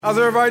How's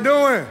everybody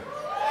doing?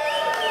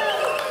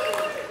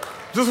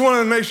 Just wanted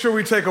to make sure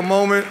we take a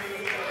moment.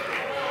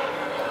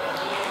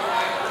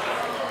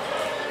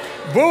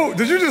 Boo,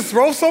 did you just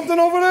throw something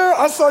over there?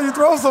 I saw you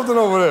throw something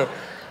over there.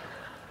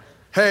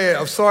 Hey,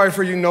 I'm sorry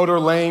for you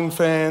Notre Dame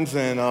fans,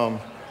 and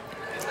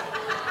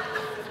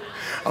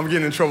I'm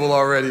getting in trouble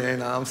already,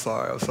 ain't I? I'm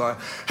sorry.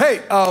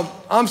 Hey,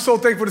 I'm so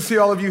thankful to see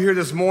all of you here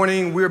this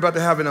morning. We're about to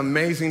have an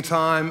amazing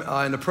time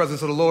in the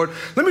presence of the Lord.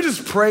 Let me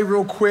just pray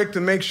real quick to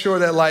make sure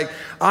that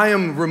I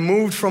am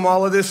removed from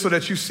all of this so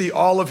that you see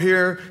all of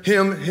Him,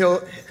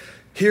 He'll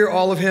hear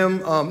all of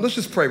Him. Let's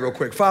just pray real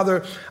quick.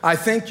 Father, I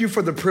thank you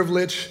for the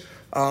privilege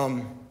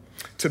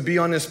to be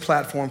on this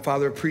platform,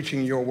 Father,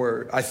 preaching your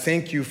word. I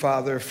thank you,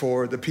 Father,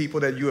 for the people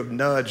that you have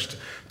nudged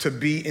to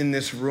be in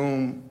this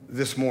room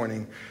this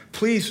morning.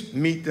 Please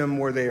meet them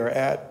where they are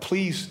at.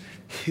 Please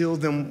heal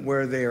them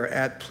where they are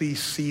at.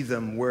 Please see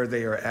them where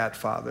they are at,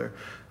 Father.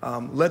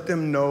 Let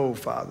them know,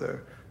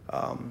 Father,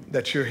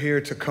 that you're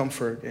here to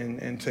comfort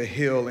and to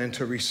heal and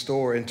to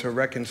restore and to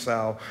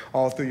reconcile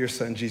all through your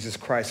Son, Jesus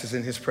Christ. It's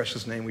in his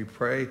precious name we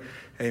pray.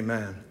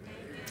 Amen.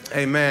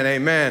 Amen,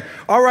 amen.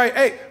 All right,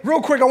 hey, real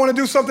quick, I want to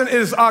do something. It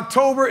is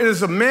October. It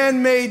is a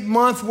man-made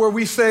month where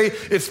we say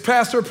it's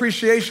Pastor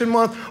Appreciation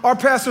Month. Our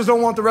pastors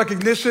don't want the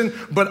recognition,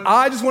 but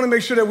I just want to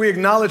make sure that we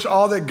acknowledge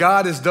all that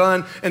God has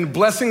done and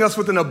blessing us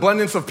with an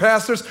abundance of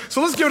pastors.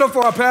 So let's give it up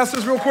for our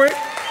pastors real quick.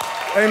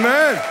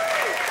 Amen.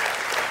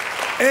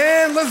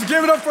 And let's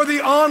give it up for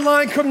the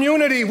online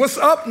community. What's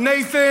up,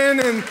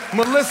 Nathan and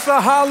Melissa,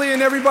 Holly,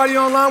 and everybody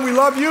online? We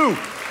love you.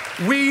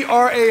 We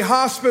are a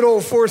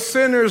hospital for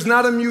sinners,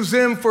 not a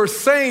museum for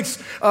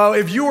saints.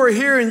 If you are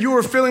here and you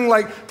are feeling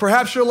like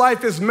perhaps your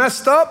life is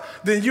messed up,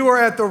 then you are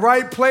at the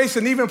right place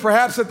and even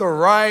perhaps at the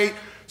right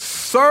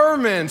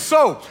sermon.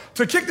 So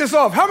to kick this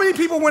off, how many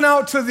people went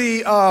out to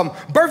the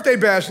birthday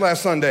bash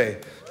last Sunday?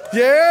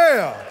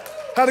 Yeah.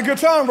 Had a good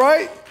time,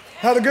 right?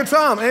 Had a good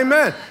time.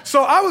 Amen.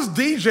 So I was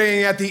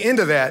DJing at the end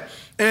of that.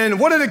 And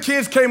one of the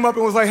kids came up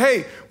and was like,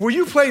 hey, will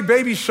you play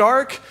Baby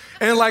Shark?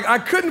 And I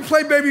couldn't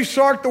play Baby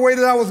Shark the way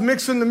that I was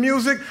mixing the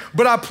music,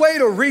 but I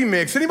played a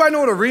remix. Anybody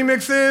know what a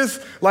remix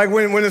is? Like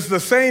when it's the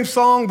same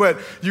song, but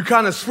you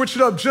kind of switch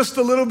it up just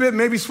a little bit,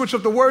 maybe switch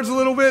up the words a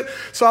little bit.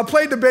 So I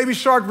played the Baby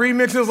Shark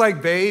remix. It was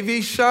like,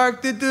 Baby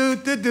Shark,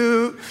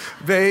 do-do-do-do,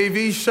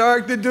 Baby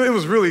Shark, do-do. It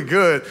was really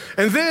good.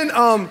 And then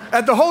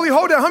at the Holy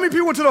Hoedown, how many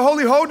people went to the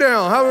Holy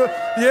Hoedown?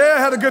 Yeah,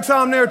 had a good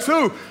time there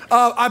too.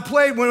 I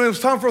played, when it was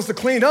time for us to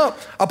clean up,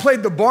 I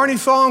played the Barney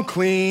song,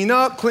 Clean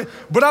Up, Clean,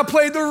 but I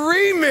played the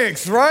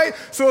remix, right?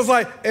 So it's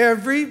like,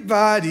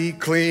 everybody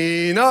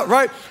clean up,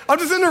 right? I'm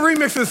just into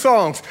remixing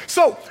songs.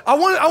 So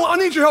I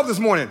need your help this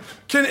morning.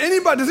 Does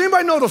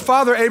anybody know the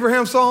Father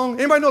Abraham song?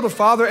 Anybody know the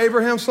Father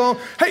Abraham song?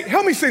 Hey,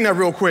 help me sing that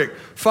real quick.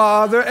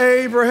 Father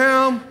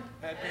Abraham.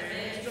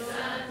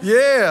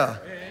 Yeah.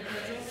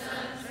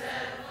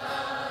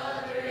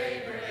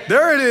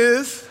 There it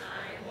is.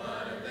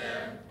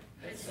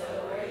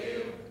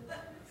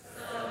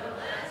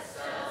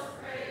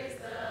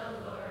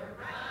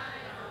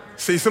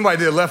 See, somebody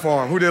did left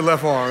arm. Who did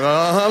left arm?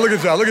 Look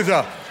at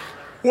y'all.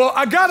 Well,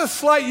 I got a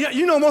slight,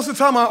 most of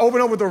the time I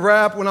open up with a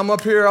rap when I'm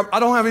up here.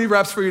 I don't have any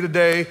raps for you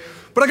today,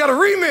 but I got a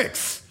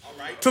remix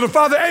to the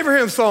Father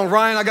Abraham song,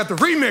 Ryan. I got the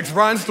remix,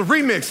 Ryan. It's the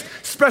remix.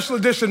 Special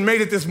edition,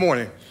 made it this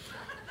morning.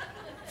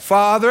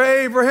 Father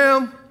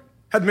Abraham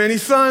had many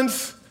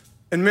sons,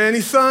 and many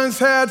sons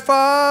had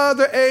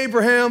Father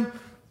Abraham.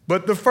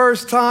 But the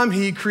first time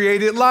he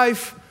created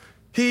life,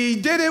 he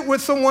did it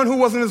with someone who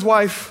wasn't his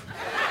wife.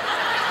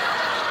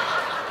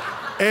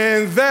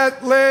 And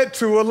that led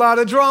to a lot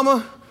of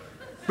drama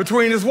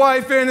between his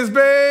wife and his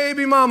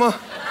baby mama.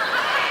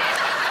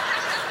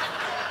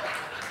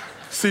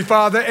 See,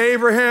 Father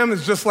Abraham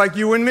is just like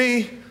you and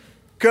me,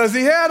 because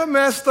he had a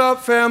messed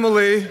up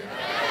family.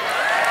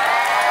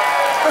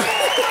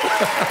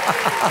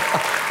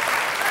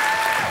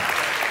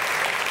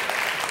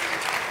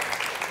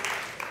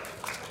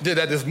 Did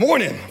that this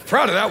morning.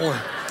 Proud of that one.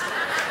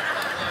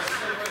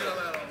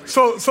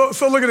 So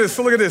look at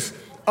this.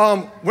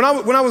 When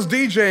I was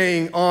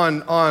DJing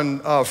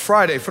on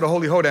Friday for the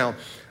Holy Hoedown,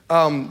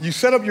 you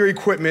set up your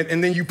equipment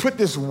and then you put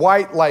this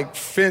white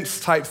fence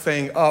type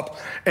thing up.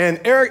 And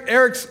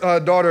Eric's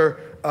daughter,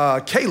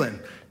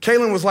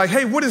 Kaylin was like,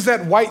 hey, what is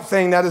that white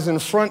thing that is in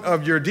front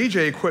of your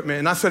DJ equipment?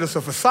 And I said, it's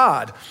a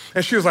facade.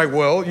 And she was like,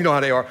 well, you know how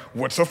they are.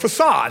 What's a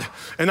facade?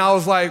 And I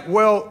was like,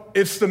 well,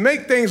 it's to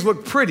make things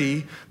look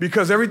pretty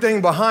because everything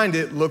behind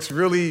it looks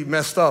really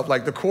messed up.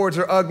 Like the cords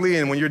are ugly,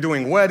 and when you're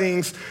doing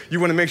weddings, you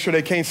want to make sure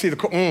they can't see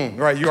the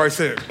right? You already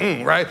said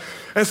it, right?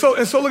 And so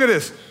look at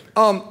this.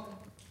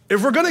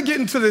 If we're going to get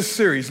into this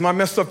series, My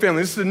Messed Up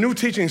Family, this is a new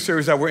teaching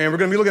series that we're in. We're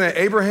going to be looking at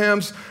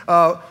Abraham's,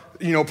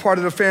 part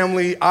of the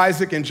family,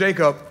 Isaac and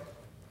Jacob.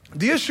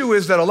 The issue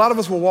is that a lot of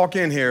us will walk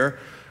in here,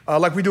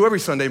 like we do every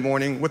Sunday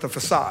morning, with a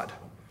facade,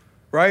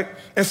 right?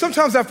 And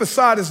sometimes that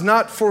facade is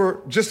not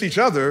for just each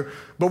other,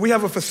 but we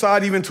have a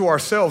facade even to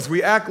ourselves.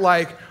 We act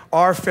like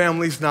our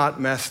family's not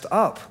messed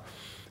up.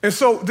 And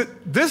so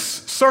this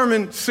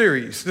sermon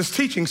series, this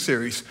teaching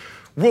series,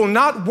 will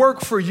not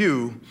work for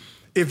you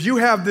if you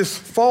have this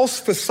false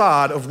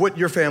facade of what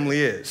your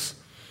family is.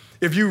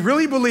 If you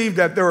really believe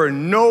that there are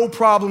no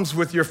problems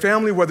with your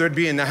family, whether it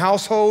be in the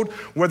household,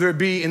 whether it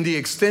be in the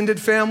extended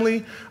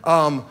family,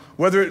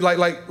 whether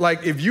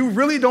if you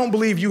really don't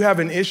believe you have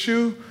an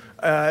issue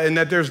and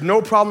that there's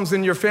no problems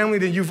in your family,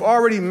 then you've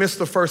already missed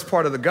the first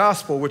part of the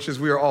gospel, which is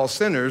we are all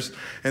sinners,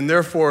 and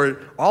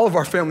therefore all of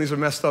our families are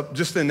messed up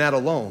just in that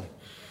alone.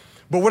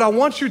 But what I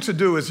want you to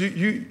do is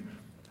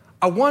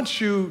I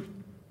want you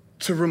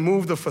to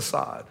remove the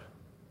facade.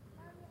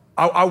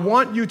 I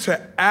want you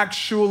to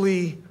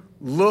actually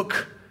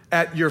look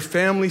at your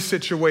family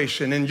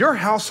situation. And your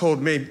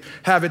household may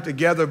have it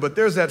together, but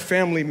there's that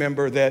family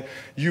member that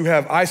you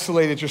have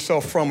isolated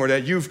yourself from, or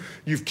that you've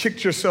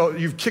kicked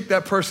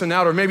that person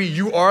out, or maybe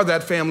you are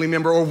that family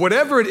member, or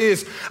whatever it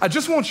is. I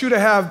just want you to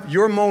have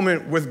your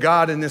moment with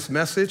God in this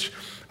message.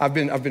 I've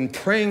been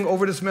praying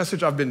over this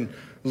message. I've been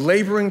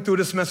laboring through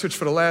this message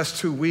for the last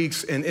 2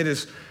 weeks, and it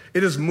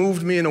has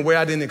moved me in a way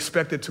I didn't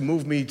expect it to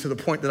move me, to the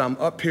point that I'm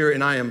up here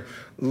and I am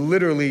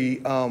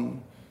literally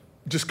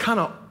just kind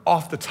of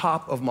off the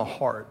top of my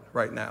heart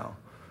right now.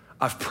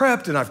 I've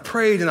prepped and I've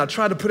prayed and I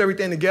tried to put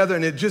everything together,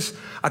 and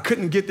I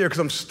couldn't get there because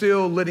I'm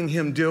still letting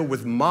him deal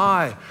with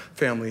my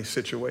family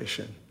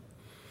situation.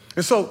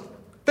 And so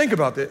think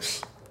about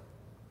this.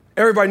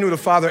 Everybody knew the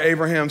Father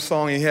Abraham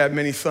song, he had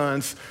many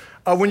sons.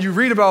 When you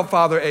read about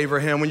Father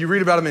Abraham, when you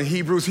read about him in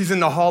Hebrews, he's in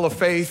the Hall of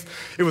Faith.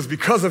 It was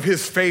because of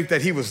his faith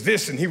that he was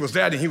this and he was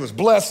that and he was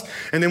blessed.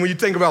 And then when you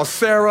think about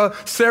Sarah,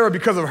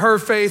 because of her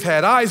faith,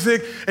 had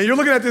Isaac. And you're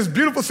looking at this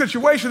beautiful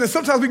situation, and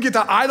sometimes we get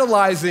to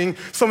idolizing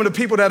some of the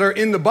people that are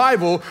in the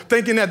Bible,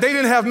 thinking that they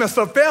didn't have messed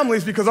up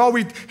families because all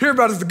we hear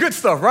about is the good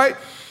stuff, right?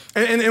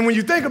 And when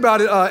you think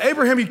about it,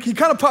 Abraham, he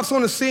kind of pops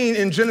on the scene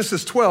in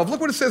Genesis 12. Look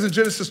what it says in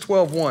Genesis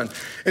 12:1.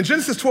 In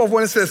Genesis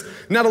 12:1, it says,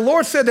 "Now the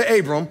Lord said to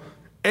Abram,"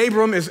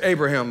 Abram is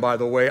Abraham, by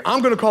the way.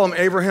 I'm going to call him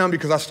Abraham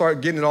because I start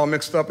getting it all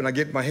mixed up and I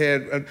get in my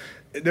head.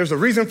 There's a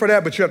reason for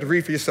that, but you have to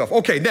read for yourself.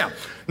 Okay,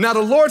 now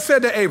the Lord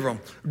said to Abram,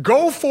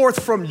 "Go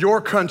forth from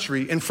your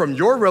country and from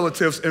your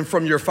relatives and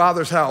from your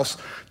father's house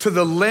to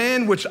the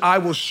land which I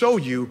will show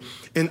you,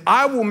 and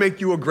I will make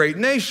you a great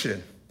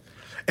nation,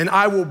 and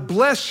I will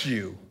bless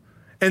you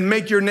and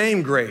make your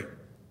name great.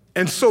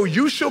 And so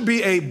you shall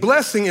be a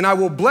blessing, and I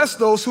will bless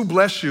those who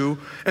bless you,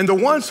 and the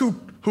ones who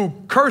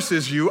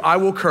curses you, I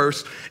will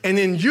curse. And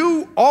in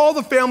you, all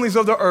the families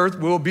of the earth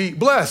will be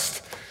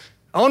blessed."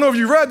 I don't know if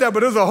you read that, but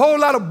there's a whole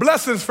lot of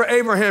blessings for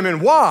Abraham.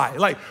 And why?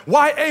 Like,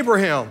 why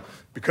Abraham?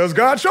 Because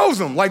God chose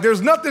him. Like,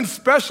 there's nothing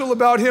special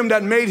about him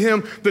that made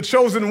him the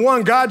chosen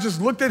one. God just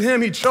looked at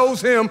him. He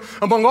chose him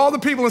among all the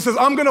people and says,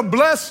 "I'm going to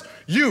bless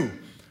you.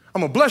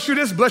 I'm going to bless you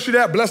this, bless you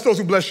that, bless those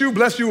who bless you.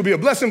 Bless you will be a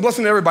blessing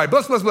to everybody.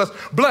 Bless, bless, bless,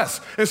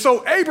 bless." And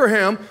so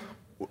Abraham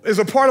is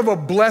a part of a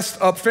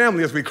blessed up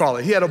family, as we call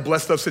it. He had a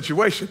blessed up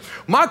situation.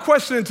 My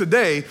question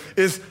today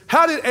is,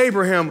 how did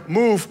Abraham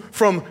move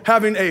from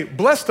having a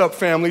blessed up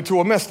family to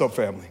a messed up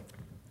family?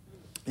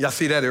 Y'all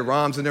see that? It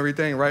rhymes and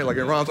everything, right? Like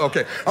it rhymes.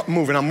 Okay,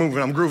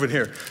 I'm grooving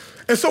here.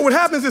 And so what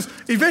happens is,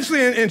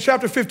 eventually in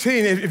chapter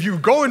 15, if you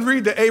go and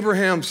read the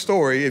Abraham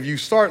story, if you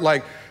start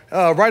like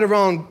right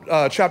around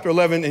chapter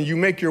 11 and you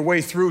make your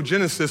way through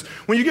Genesis,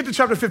 when you get to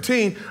chapter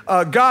 15,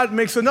 God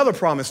makes another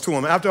promise to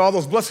him. After all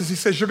those blessings, he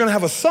says, "You're going to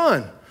have a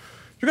son.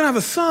 You're going to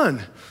have a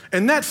son.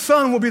 And that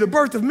son will be the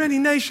birth of many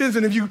nations.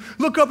 And if you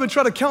look up and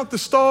try to count the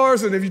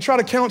stars, and if you try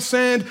to count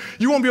sand,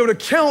 you won't be able to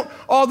count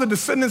all the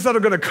descendants that are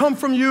going to come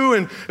from you.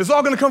 And it's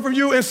all going to come from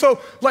you." And so,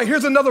 like,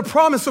 here's another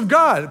promise of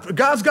God.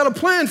 God's got a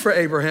plan for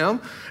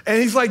Abraham.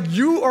 And he's like,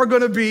 you are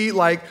going to be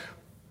like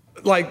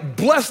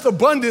blessed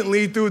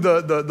abundantly through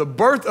the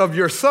birth of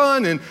your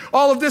son and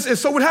all of this. And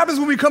so what happens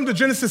when we come to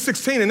Genesis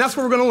 16, and that's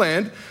where we're going to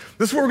land.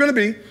 This is where we're going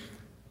to be.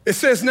 It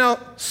says, "Now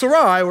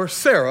Sarai," or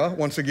Sarah,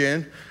 once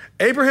again,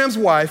 Abraham's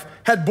wife,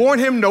 "had borne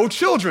him no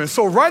children."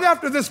 So right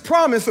after this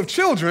promise of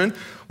children,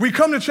 we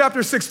come to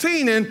chapter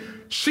 16, and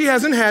she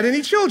hasn't had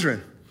any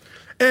children.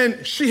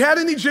 And she had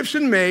an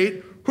Egyptian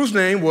maid whose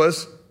name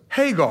was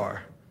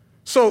Hagar.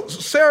 So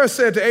Sarah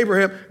said to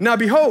Abraham, "Now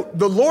behold,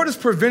 the Lord has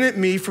prevented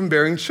me from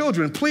bearing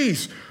children.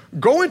 Please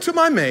go into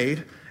my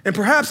maid, and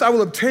perhaps I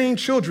will obtain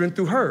children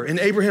through her." And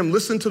Abraham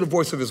listened to the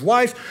voice of his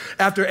wife.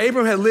 After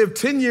Abraham had lived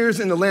 10 years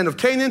in the land of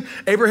Canaan,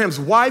 Abraham's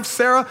wife,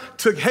 Sarah,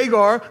 took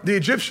Hagar, the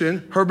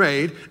Egyptian, her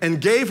maid,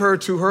 and gave her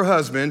to her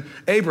husband,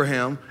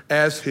 Abraham,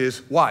 as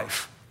his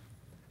wife.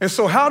 And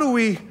so how do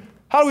we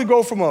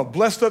go from a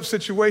blessed up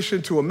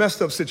situation to a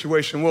messed up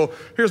situation? Well,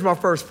 here's my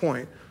first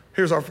point.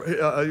 You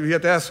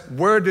have to ask,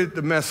 where did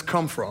the mess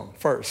come from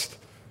first?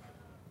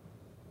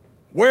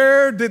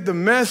 Where did the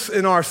mess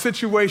in our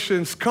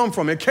situations come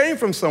from? It came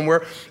from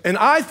somewhere, and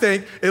I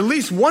think at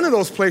least one of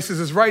those places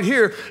is right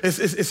here.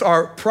 It's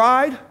our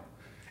pride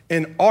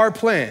and our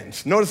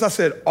plans. Notice I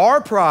said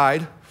our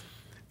pride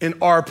and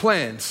our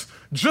plans.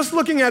 Just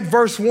looking at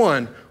verse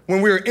 1,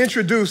 when we were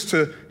introduced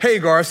to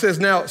Hagar, it says,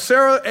 "Now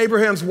Sarah,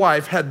 Abraham's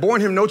wife, had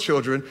borne him no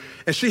children,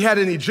 and she had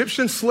an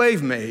Egyptian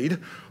slave maid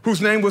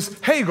whose name was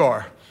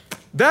Hagar."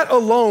 That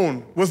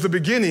alone was the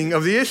beginning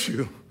of the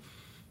issue.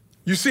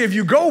 You see, if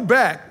you go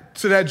back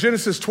to that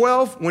Genesis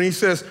 12, when he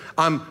says,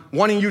 I'm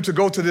wanting you to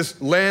go to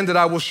this land that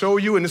I will show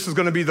you, and this is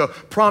going to be the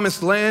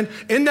promised land.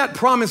 In that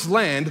promised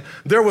land,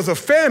 there was a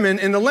famine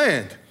in the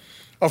land.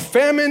 A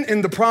famine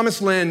in the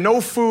promised land, no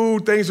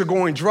food, things are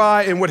going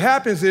dry. And what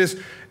happens is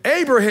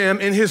Abraham,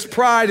 in his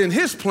pride and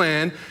his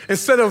plan,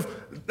 instead of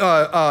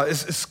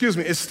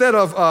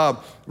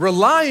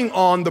relying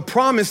on the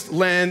promised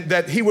land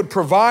that he would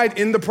provide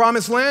in the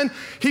promised land,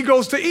 he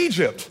goes to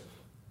Egypt.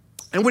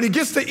 And when he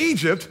gets to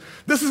Egypt,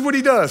 this is what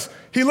he does.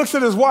 He looks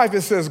at his wife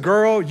and says,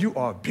 girl, you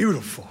are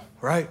beautiful,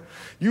 right?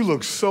 You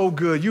look so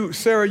good.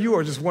 Sarah, you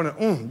are just one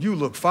of, you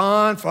look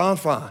fine, fine,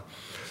 fine.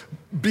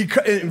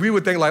 And we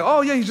would think like,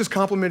 oh yeah, he's just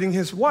complimenting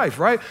his wife,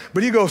 right?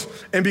 But he goes,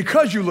 and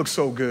because you look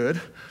so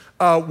good,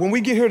 when we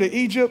get here to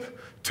Egypt,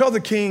 tell the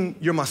king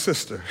you're my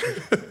sister.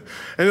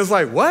 And it's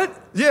like, what?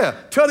 Yeah,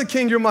 tell the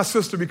king you're my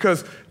sister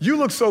because you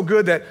look so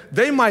good that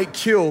they might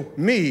kill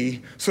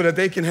me so that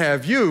they can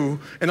have you.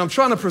 And I'm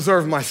trying to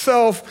preserve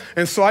myself.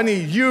 And so I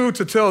need you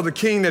to tell the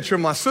king that you're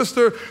my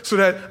sister so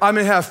that I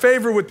may have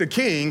favor with the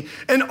king.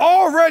 And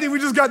already we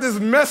just got this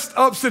messed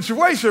up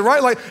situation,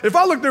 right? Like if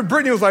I looked at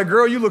Brittany and was like,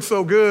 girl, you look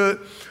so good.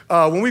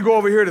 When we go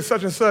over here to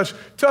such and such,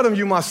 tell them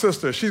you my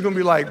sister. She's gonna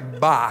be like,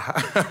 bye,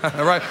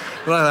 right?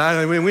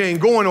 We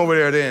ain't going over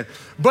there then.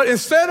 But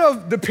instead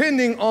of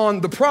depending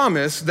on the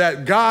promise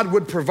that God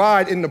would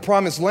provide in the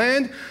promised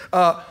land,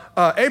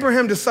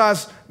 Abraham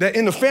decides that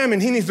in the famine,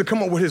 he needs to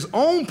come up with his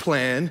own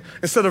plan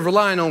instead of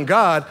relying on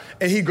God,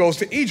 and he goes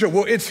to Egypt.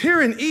 Well, it's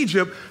here in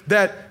Egypt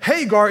that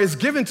Hagar is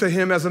given to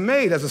him as a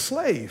maid, as a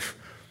slave.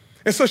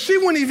 And so she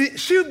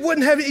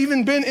wouldn't have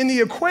even been in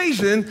the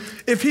equation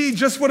if he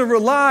just would have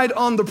relied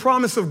on the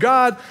promise of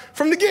God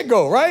from the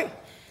get-go, right?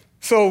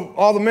 So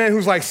all the men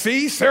who's like,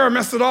 see, Sarah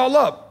messed it all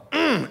up.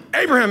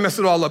 Abraham messed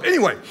it all up.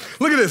 Anyway,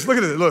 look at this.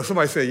 Look,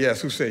 somebody said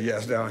yes. Who said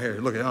yes down here?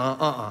 Look at,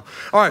 All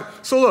right,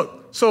 so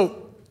look,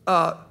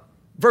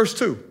 verse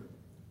 2.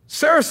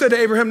 Sarah said to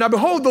Abraham, now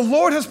behold, the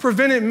Lord has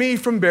prevented me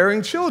from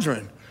bearing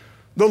children.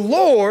 The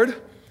Lord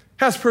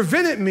has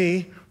prevented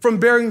me from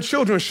bearing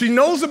children. She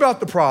knows about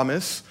the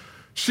promise.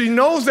 She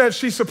knows that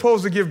she's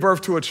supposed to give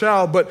birth to a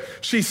child, but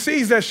she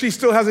sees that she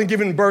still hasn't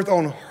given birth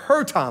on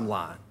her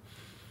timeline.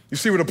 You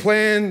see where the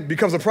plan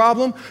becomes a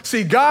problem?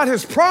 See, God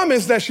has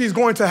promised that she's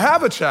going to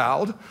have a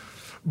child,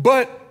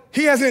 but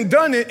he hasn't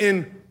done it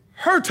in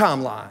her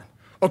timeline,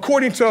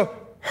 according to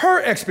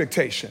her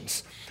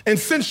expectations. And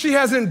since he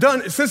hasn't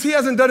done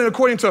it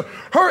according to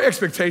her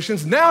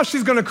expectations, now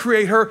she's gonna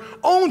create her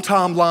own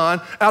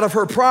timeline out of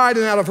her pride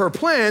and out of her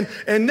plan.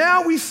 And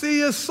now we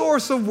see a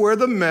source of where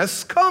the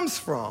mess comes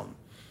from.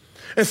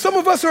 And some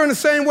of us are in the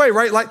same way,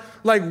 right?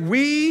 Like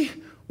we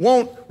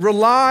won't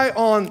rely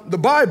on the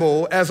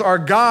Bible as our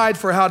guide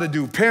for how to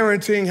do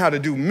parenting, how to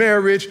do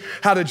marriage,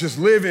 how to just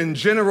live in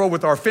general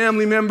with our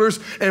family members.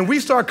 And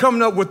we start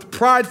coming up with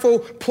prideful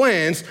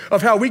plans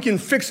of how we can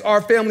fix our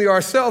family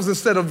ourselves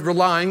instead of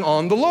relying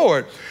on the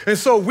Lord. And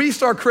so we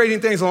start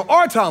creating things on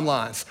our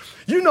timelines.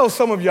 You know,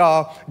 some of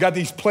y'all got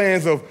these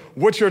plans of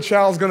what your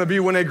child's gonna be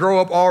when they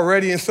grow up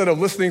already instead of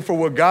listening for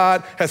what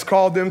God has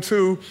called them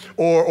to,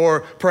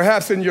 or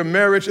perhaps in your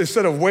marriage,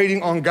 instead of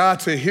waiting on God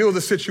to heal the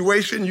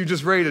situation, you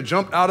just ready to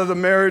jump out of the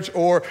marriage,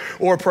 or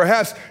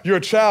perhaps your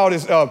child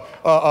is, or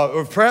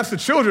perhaps the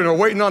children are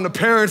waiting on the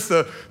parents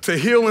to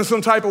heal in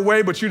some type of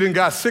way, but you didn't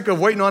got sick of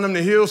waiting on them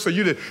to heal, so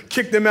you did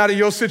kick them out of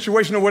your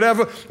situation or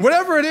whatever.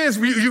 Whatever it is,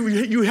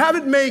 you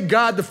haven't made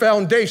God the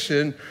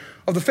foundation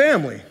of the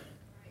family.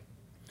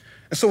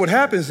 And so what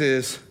happens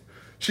is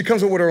she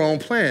comes up with her own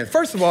plan.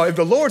 First of all, if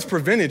the Lord's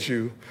prevented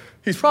you,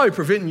 he's probably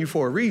preventing you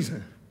for a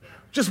reason.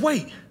 Just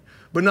wait.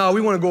 But no,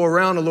 we want to go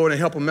around the Lord and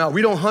help him out.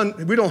 We don't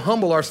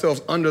humble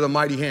ourselves under the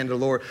mighty hand of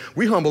the Lord.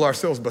 We humble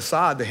ourselves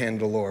beside the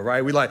hand of the Lord,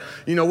 right? We like,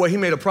 you know what? He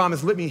made a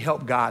promise. Let me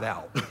help God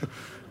out.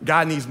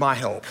 God needs my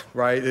help,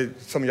 right?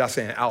 Some of y'all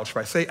saying ouch,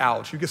 right? Say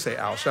ouch. You can say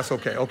ouch. That's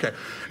okay. Okay.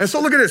 And so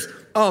look at this.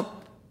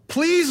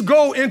 Please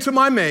go into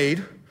my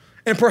maid,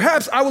 and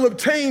perhaps I will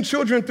obtain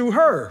children through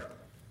her.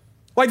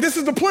 Like, this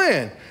is the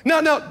plan.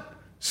 Now,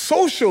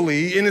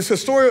 socially, in its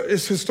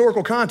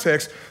historical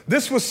context,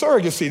 this was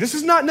surrogacy. This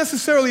is not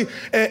necessarily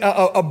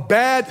a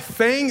bad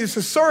thing. It's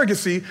a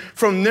surrogacy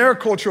from their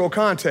cultural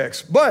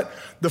context. But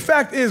the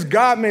fact is,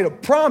 God made a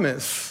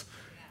promise,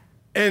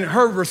 and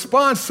her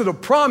response to the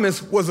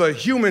promise was a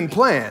human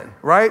plan,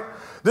 right?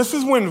 This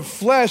is when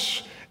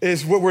flesh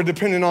is what we're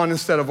depending on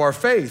instead of our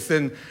faith.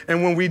 And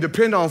when we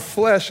depend on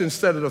flesh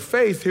instead of the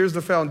faith, here's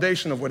the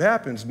foundation of what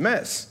happens: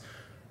 mess.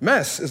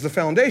 Mess is the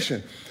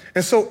foundation.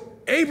 And so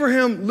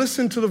Abraham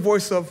listened to the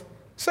voice of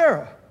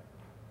Sarah.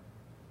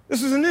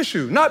 This is an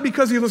issue, not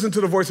because he listened to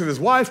the voice of his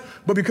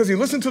wife, but because he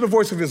listened to the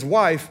voice of his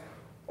wife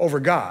over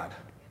God.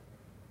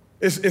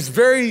 It's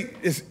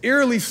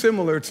eerily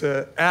similar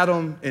to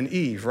Adam and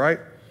Eve, right?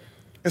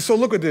 And so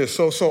look at this.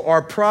 So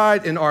our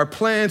pride and our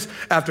plans,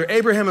 after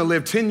Abraham had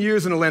lived 10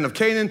 years in the land of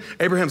Canaan,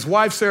 Abraham's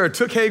wife, Sarah,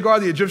 took Hagar,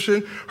 the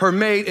Egyptian, her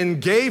maid,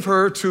 and gave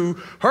her to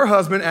her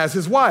husband as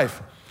his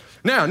wife.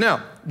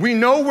 Now, we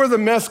know where the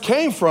mess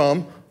came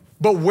from,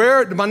 but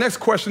my next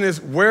question is,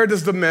 where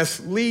does the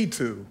mess lead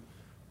to?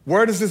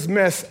 Where does this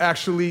mess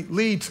actually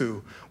lead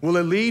to? Well,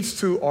 it leads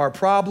to our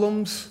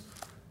problems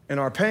and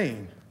our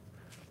pain.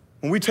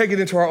 When we take it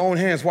into our own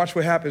hands, watch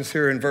what happens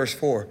here in verse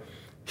 4.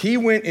 He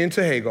went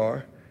into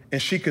Hagar,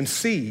 and she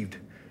conceived.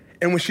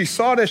 And when she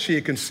saw that she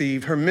had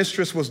conceived, her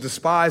mistress was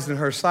despised in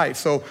her sight.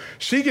 So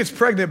she gets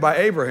pregnant by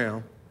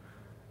Abraham,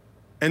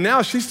 and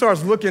now she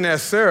starts looking at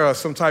Sarah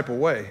some type of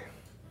way.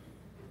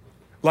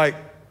 Like,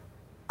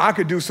 I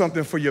could do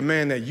something for your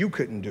man that you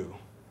couldn't do.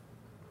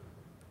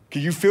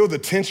 Can you feel the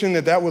tension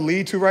that would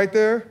lead to right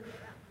there?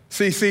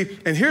 See,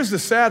 and here's the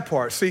sad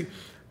part. See,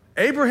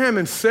 Abraham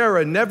and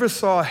Sarah never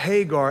saw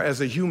Hagar as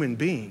a human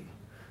being.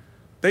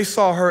 They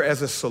saw her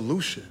as a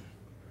solution.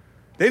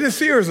 They didn't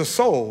see her as a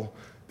soul.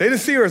 They didn't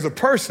see her as a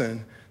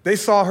person. They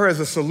saw her as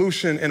a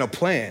solution and a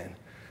plan.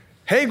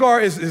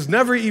 Hagar is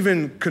never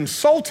even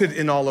consulted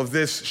in all of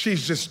this.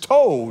 She's just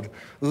told,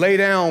 lay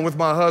down with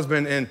my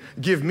husband and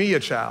give me a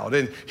child.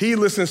 And he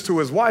listens to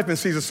his wife and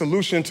sees a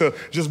solution to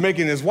just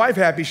making his wife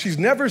happy. She's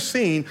never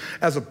seen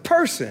as a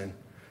person.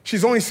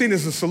 She's only seen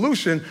as a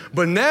solution,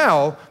 but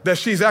now that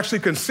she's actually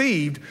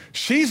conceived,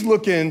 she's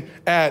looking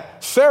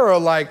at Sarah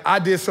like, I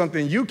did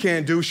something you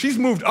can't do. She's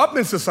moved up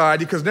in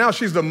society because now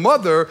she's the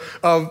mother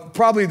of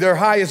probably their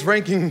highest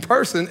ranking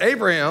person,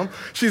 Abraham.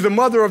 She's the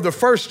mother of the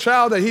first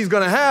child that he's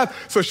gonna have,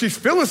 so she's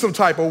feeling some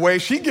type of way.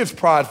 She gets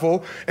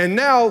prideful, and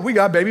now we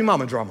got baby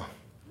mama drama.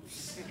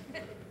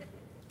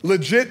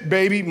 Legit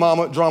baby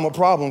mama drama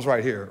problems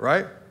right here,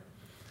 right?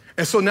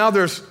 And so now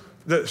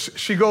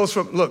she goes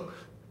from, look,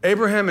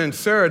 Abraham and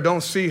Sarah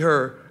don't see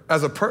her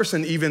as a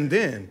person even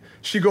then.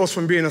 She goes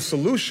from being a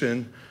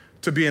solution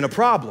to being a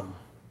problem.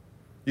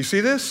 You see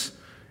this?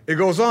 It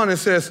goes on and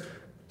says,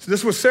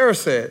 this is what Sarah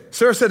said.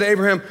 Sarah said to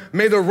Abraham,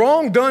 may the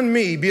wrong done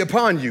me be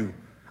upon you.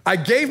 I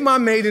gave my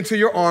maid into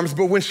your arms,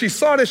 but when she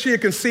saw that she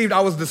had conceived, I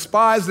was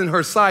despised in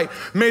her sight.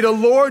 May the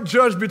Lord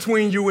judge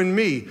between you and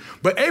me.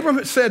 But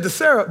Abraham said to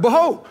Sarah,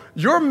 behold,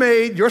 your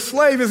maid, your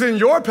slave is in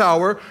your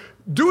power.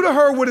 Do to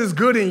her what is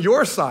good in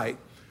your sight.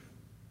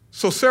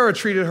 So Sarah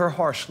treated her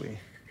harshly.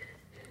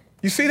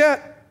 You see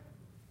that?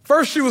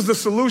 First, she was the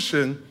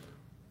solution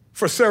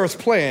for Sarah's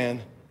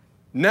plan.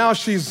 Now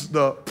she's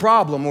the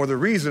problem or the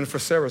reason for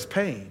Sarah's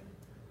pain.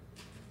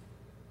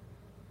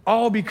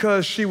 All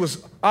because she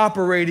was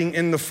operating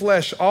in the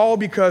flesh, all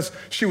because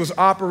she was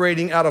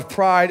operating out of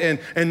pride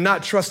and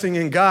not trusting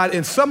in God.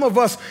 And some of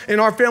us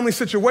in our family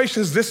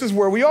situations, this is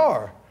where we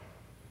are.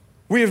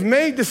 We have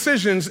made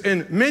decisions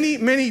in many,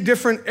 many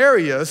different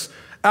areas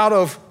out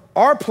of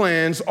our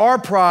plans, our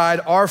pride,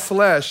 our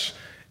flesh,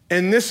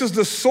 and this is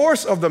the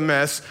source of the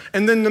mess.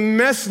 And then the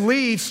mess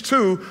leads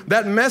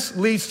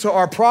to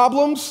our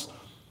problems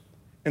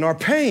and our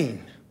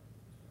pain.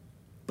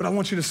 But I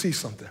want you to see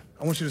something.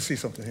 I want you to see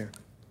something here.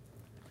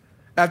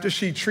 After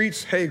she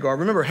treats Hagar,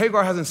 remember,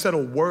 Hagar hasn't said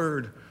a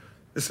word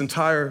this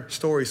entire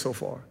story so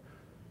far.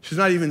 She's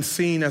not even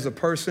seen as a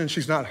person.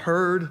 She's not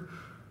heard,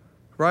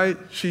 right?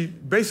 She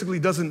basically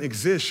doesn't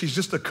exist. She's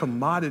just a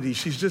commodity.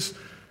 She's just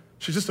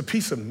a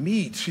piece of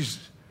meat. She's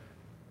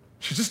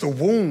just a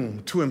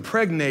womb to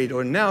impregnate,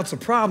 or now it's a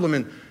problem.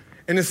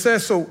 And it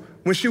says, so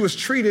when she was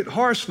treated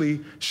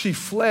harshly, she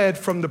fled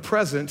from the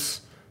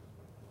presence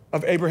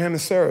of Abraham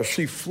and Sarah.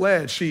 She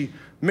fled.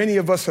 Many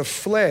of us have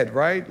fled,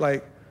 right?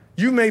 Like,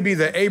 you may be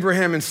the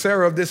Abraham and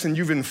Sarah of this, and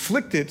you've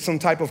inflicted some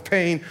type of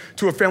pain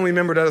to a family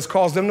member that has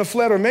caused them to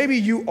fled. Or maybe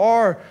you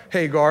are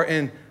Hagar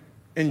and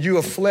you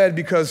have fled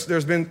because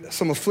there's been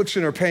some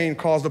affliction or pain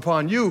caused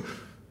upon you.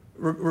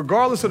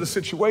 Regardless of the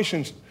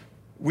situations,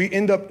 we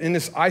end up in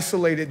this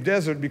isolated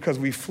desert because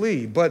we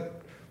flee.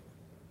 But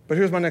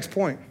here's my next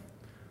point.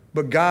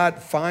 But God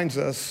finds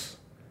us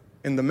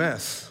in the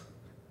mess.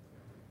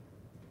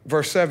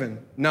 Verse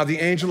 7, now the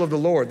angel of the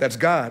Lord, that's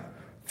God,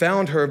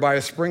 found her by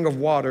a spring of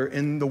water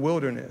in the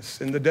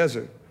wilderness, in the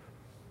desert.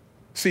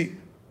 See,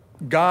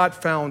 God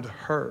found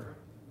her.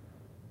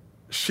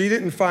 She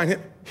didn't find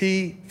him,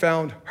 he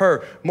found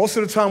her. Most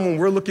of the time when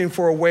we're looking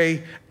for a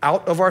way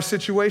out of our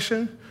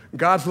situation,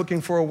 God's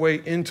looking for a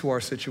way into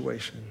our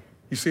situation.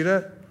 You see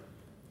that?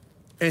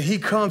 And he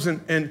comes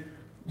and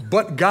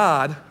but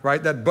God,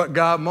 right? That but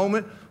God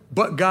moment,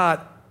 but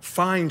God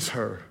finds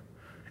her.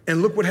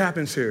 And look what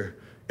happens here.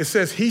 It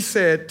says, he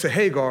said to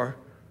Hagar,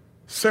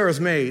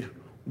 Sarah's maid,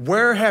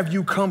 where have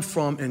you come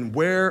from and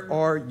where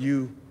are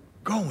you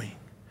going?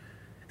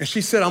 And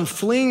she said, I'm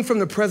fleeing from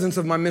the presence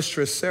of my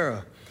mistress,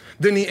 Sarah.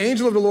 Then the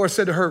angel of the Lord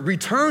said to her,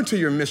 return to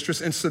your mistress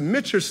and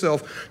submit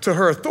yourself to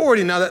her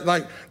authority. Now that,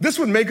 like, this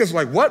would make us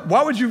like, what?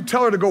 Why would you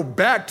tell her to go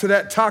back to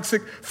that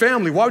toxic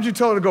family? Why would you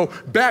tell her to go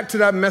back to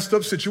that messed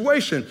up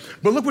situation?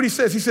 But look what he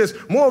says. He says,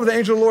 moreover, the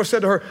angel of the Lord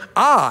said to her,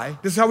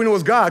 this is how we know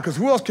it's God, because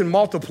who else can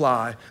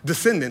multiply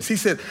descendants? He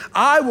said,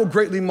 I will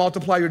greatly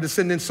multiply your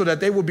descendants so that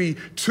they will be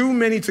too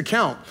many to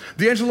count.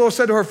 The angel of the Lord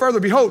said to her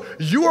further, behold,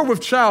 you are with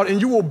child and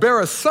you will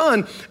bear a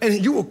son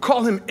and you will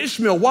call him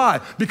Ishmael.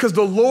 Why? Because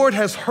the Lord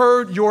has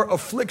heard your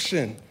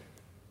affliction.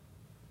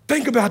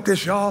 Think about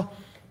this, y'all.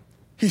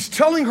 He's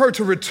telling her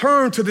to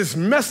return to this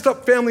messed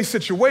up family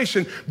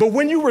situation, but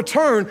when you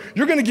return,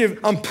 you're gonna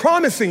I'm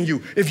promising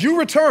you, if you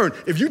return,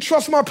 if you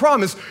trust my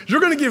promise,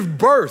 you're gonna give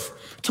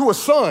birth to a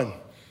son,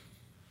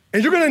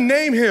 and you're gonna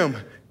name him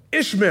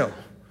Ishmael.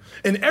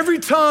 And every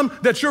time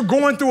that you're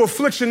going through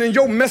affliction in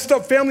your messed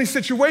up family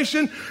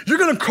situation, you're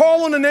gonna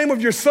call on the name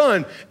of your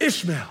son,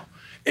 Ishmael.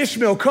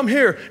 Ishmael, come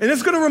here. And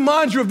it's gonna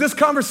remind you of this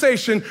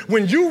conversation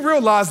when you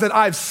realize that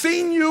I've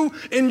seen you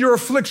in your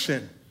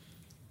affliction.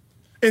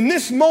 In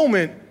this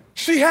moment,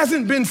 she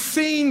hasn't been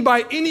seen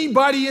by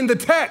anybody in the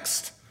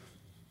text.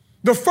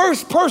 The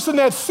first person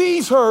that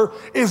sees her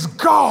is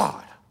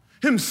God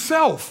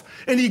himself.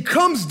 And he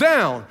comes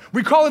down.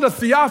 We call it a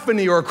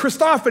theophany or a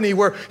Christophany,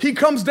 where he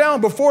comes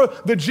down before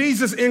the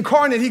Jesus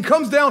incarnate. He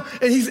comes down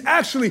and he's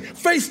actually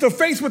face to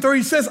face with her.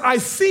 He says, I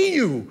see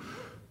you.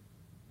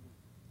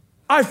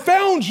 I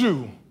found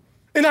you.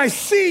 And I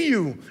see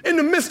you in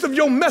the midst of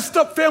your messed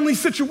up family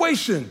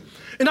situation.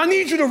 And I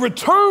need you to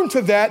return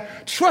to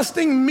that,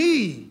 trusting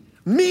me,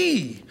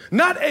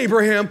 not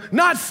Abraham,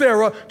 not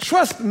Sarah,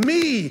 trust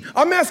me.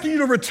 I'm asking you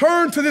to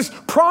return to this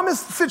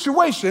promised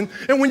situation.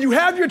 And when you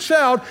have your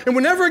child, and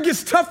whenever it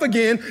gets tough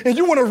again, and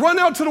you want to run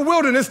out to the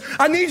wilderness,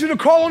 I need you to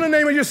call on the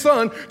name of your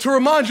son to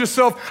remind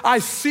yourself, I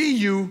see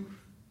you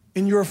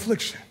in your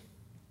affliction.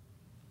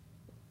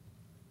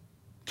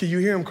 Can you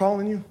hear him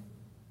calling you?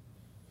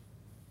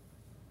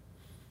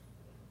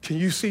 Can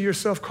you see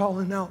yourself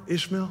calling out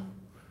Ishmael?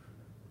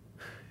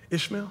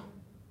 Ishmael?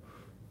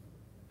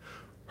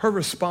 Her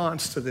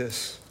response to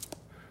this,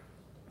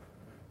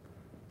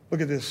 look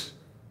at this.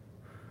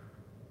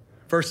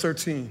 Verse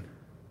 13,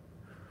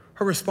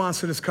 her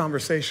response to this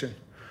conversation.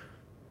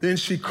 Then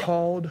she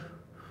called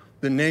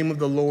the name of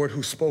the Lord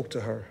who spoke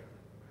to her.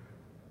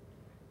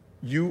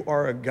 You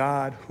are a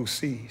God who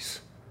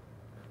sees.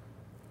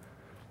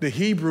 The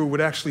Hebrew would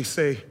actually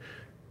say,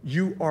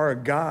 you are a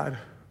God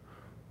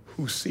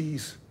who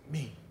sees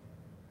me.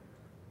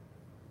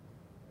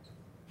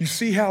 You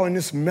see how in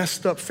this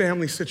messed up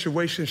family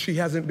situation, she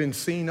hasn't been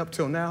seen up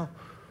till now?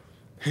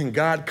 And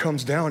God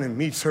comes down and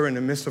meets her in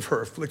the midst of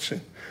her affliction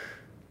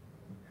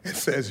and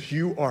says,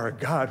 you are a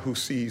God who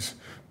sees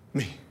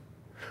me.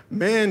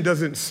 Man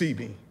doesn't see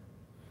me.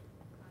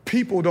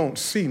 People don't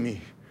see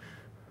me.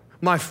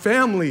 My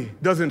family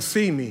doesn't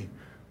see me.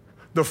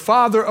 The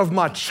father of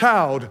my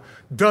child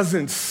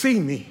doesn't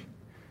see me.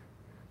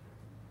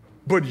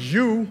 But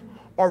you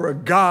are a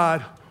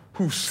God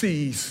who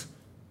sees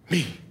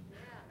me.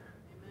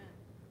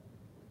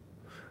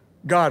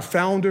 God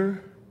found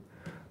her.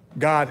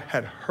 God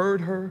had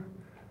heard her.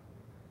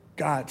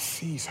 God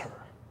sees her.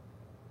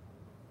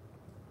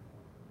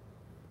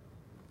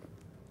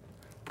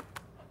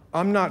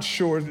 I'm not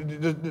sure.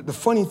 The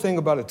funny thing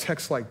about a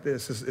text like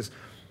this is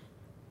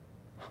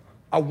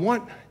I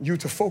want you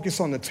to focus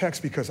on the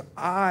text because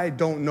I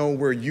don't know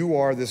where you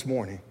are this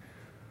morning.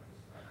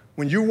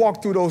 When you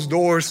walked through those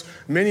doors,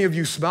 many of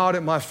you smiled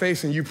at my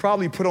face and you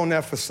probably put on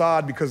that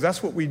facade because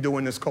that's what we do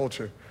in this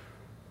culture.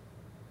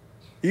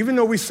 Even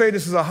though we say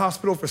this is a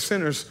hospital for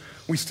sinners,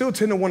 we still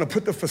tend to want to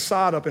put the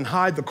facade up and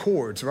hide the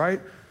cords, right?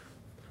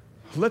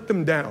 Let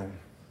them down.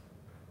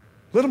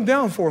 Let them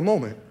down for a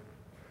moment.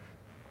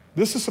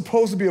 This is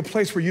supposed to be a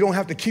place where you don't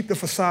have to keep the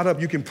facade up.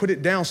 You can put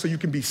it down so you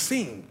can be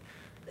seen.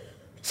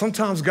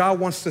 Sometimes God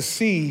wants to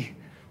see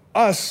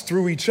us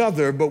through each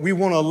other, but we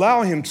won't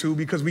allow him to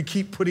because we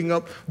keep putting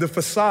up the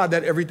facade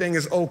that everything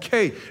is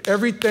okay.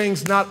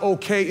 Everything's not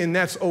okay, and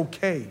that's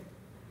okay.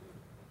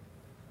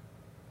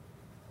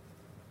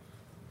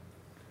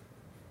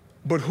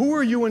 But who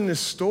are you in this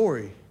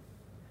story?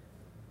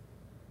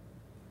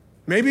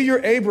 Maybe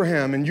you're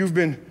Abraham and you've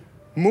been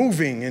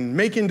moving and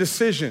making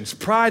decisions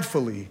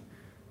pridefully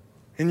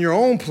in your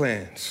own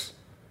plans.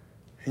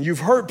 And you've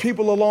hurt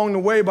people along the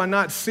way by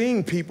not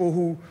seeing people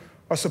who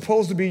are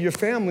supposed to be your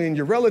family and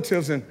your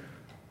relatives. And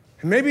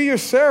maybe you're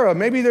Sarah.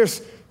 Maybe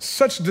there's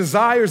such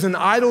desires and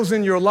idols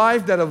in your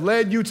life that have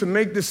led you to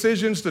make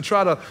decisions to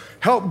try to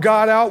help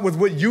God out with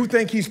what you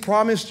think he's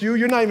promised you.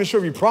 You're not even sure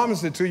if he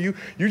promised it to you.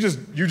 You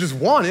just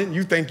want it.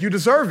 You think you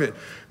deserve it.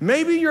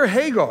 Maybe you're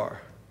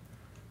Hagar.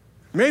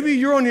 Maybe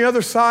you're on the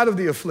other side of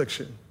the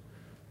affliction.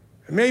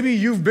 Maybe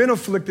you've been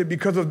afflicted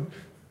because of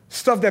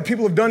stuff that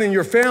people have done in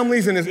your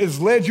families, and it's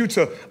led you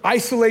to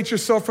isolate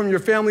yourself from your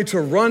family, to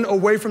run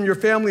away from your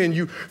family, and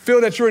you feel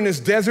that you're in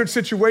this desert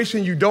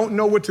situation, you don't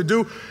know what to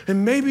do.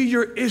 And maybe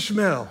you're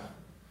Ishmael.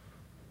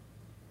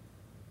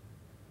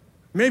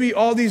 Maybe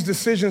all these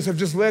decisions have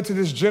just led to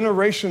this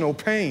generational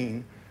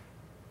pain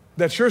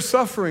that you're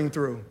suffering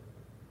through.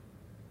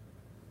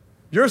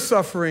 You're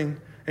suffering,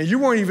 and you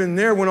weren't even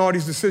there when all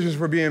these decisions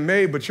were being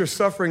made, but you're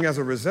suffering as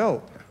a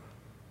result.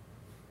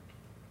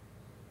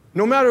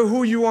 No matter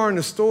who you are in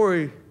the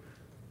story,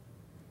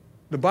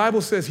 the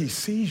Bible says he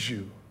sees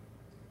you.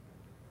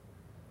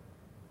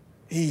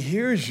 He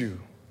hears you.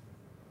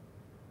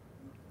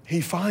 He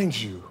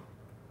finds you.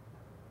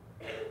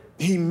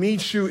 He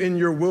meets you in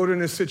your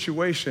wilderness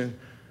situation,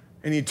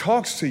 and he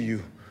talks to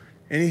you,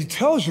 and he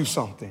tells you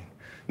something.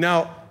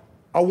 Now,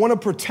 I want to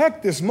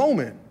protect this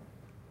moment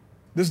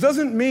This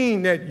doesn't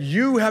mean that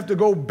you have to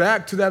go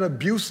back to that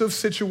abusive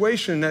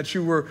situation that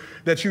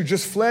you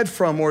just fled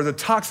from, or the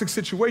toxic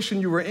situation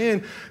you were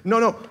in.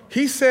 No.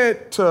 He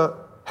said to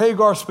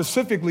Hagar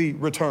specifically,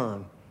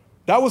 return.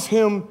 That was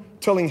him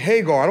telling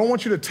Hagar, I don't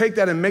want you to take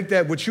that and make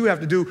that what you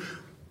have to do.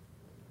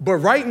 But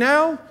right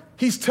now,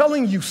 he's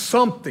telling you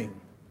something.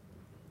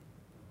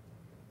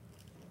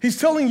 He's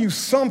telling you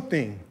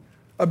something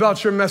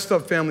about your messed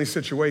up family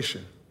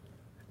situation.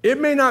 It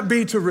may not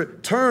be to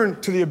return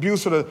to the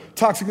abuse or the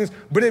toxicness,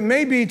 but it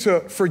may be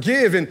to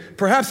forgive. And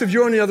perhaps if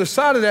you're on the other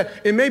side of that,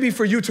 it may be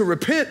for you to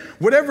repent.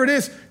 Whatever it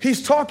is,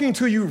 he's talking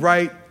to you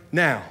right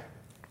now.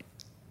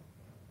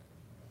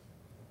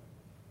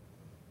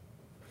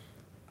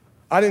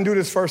 I didn't do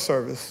this first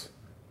service.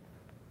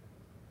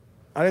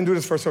 I'm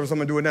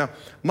gonna do it now.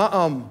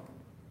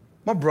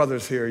 My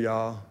brother's here,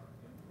 y'all.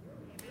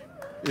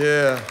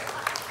 Yeah.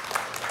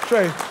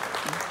 Trey,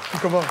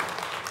 come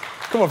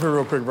up here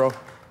real quick, bro.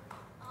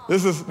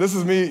 This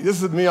is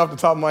me off the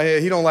top of my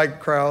head. He don't like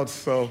crowds,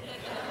 so.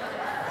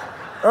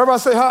 Everybody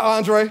say hi,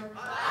 Andre.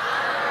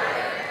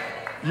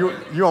 Hi.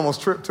 You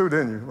almost tripped too,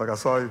 didn't you? Like I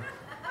saw you.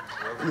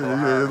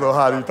 Yeah, a little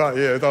hot. I thought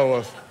it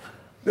was.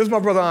 This is my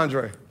brother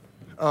Andre.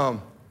 I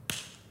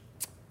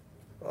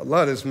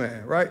love this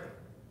man, right?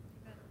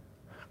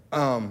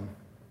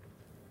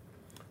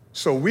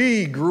 So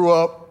we grew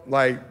up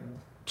like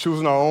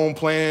choosing our own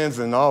plans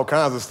and all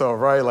kinds of stuff,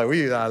 right? Like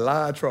we got a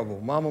lot of trouble.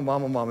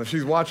 Mama. If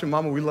she's watching,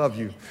 Mama, we love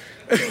you.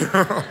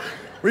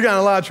 We got in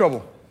a lot of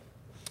trouble.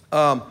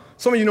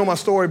 Some of you know my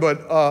story,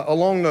 but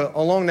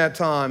along that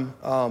time,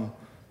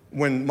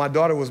 when my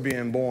daughter was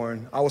being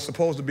born, I was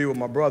supposed to be with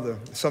my brother.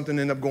 Something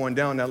ended up going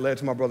down that led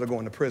to my brother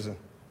going to prison.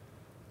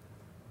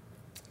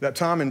 That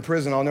time in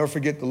prison, I'll never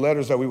forget the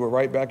letters that we would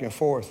write back and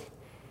forth.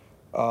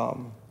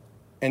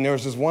 And there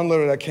was this one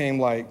letter that came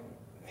like,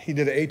 he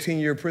did an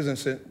 18-year prison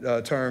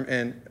term,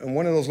 and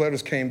one of those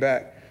letters came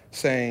back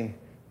saying,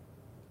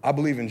 I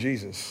believe in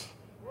Jesus.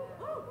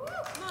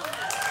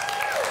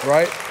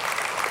 Right?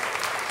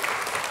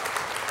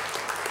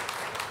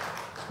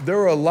 There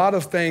were a lot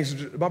of things,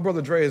 my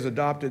brother Dre is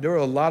adopted, there were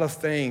a lot of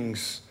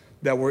things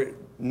that were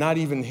not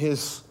even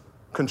his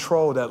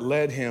control that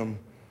led him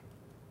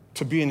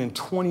to being in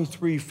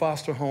 23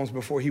 foster homes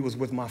before he was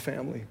with my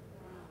family.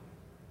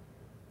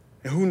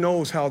 And who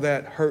knows how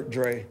that hurt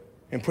Dre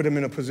and put him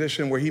in a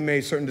position where he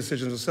made certain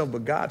decisions himself,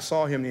 but God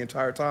saw him the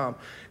entire time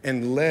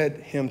and led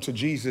him to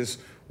Jesus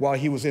while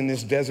he was in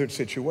this desert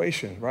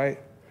situation, right?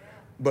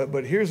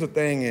 But here's the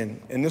thing,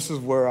 and this is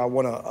where I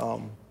wanna,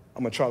 I'm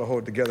gonna try to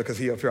hold it together because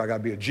he up here, I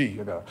gotta be a G.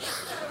 I gotta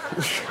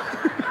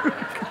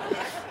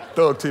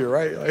thug to you,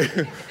 right?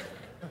 Like,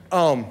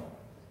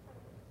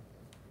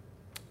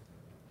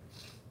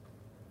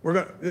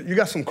 you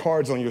got some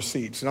cards on your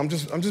seats, and I'm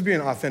just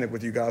being authentic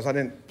with you guys. I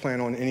didn't plan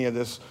on any of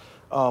this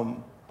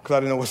because I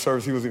didn't know what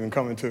service he was even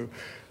coming to.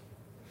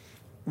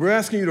 We're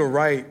asking you to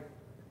write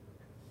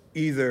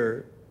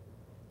either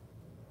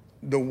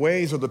the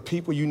ways or the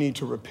people you need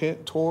to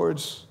repent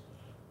towards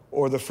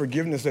or the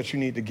forgiveness that you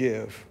need to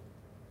give.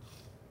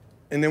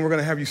 And then we're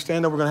gonna have you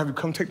stand up, we're gonna have you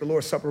come take the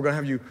Lord's Supper, we're gonna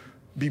have you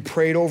be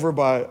prayed over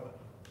by,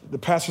 the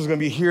pastor's gonna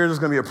be here, there's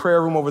gonna be a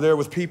prayer room over there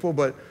with people,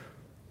 but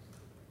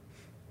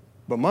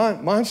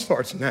mine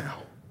starts now.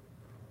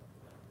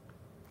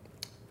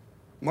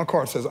 My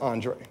card says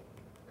Andre.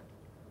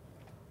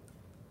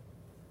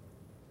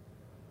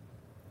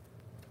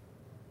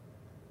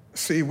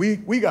 See,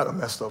 we got a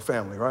messed up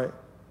family, right?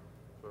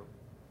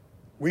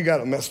 We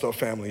got a messed up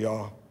family,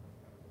 y'all.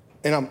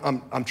 And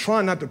I'm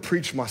trying not to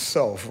preach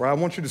myself, right? I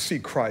want you to see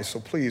Christ, so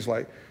please,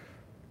 like.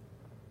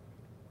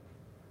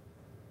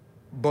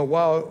 But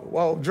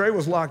while Dre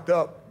was locked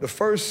up, the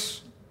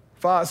first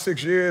 5,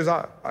 6 years,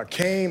 I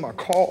came, I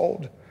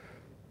called,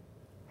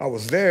 I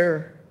was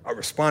there, I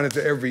responded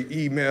to every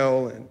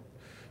email, and,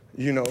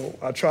 you know,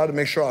 I tried to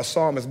make sure I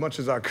saw him as much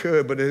as I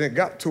could, but then it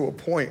got to a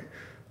point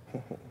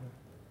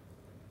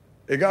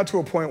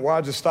where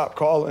I just stopped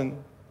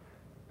calling.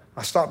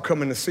 I stopped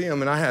coming to see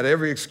him, and I had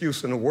every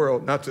excuse in the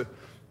world not to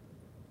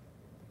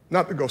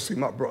go see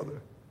my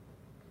brother.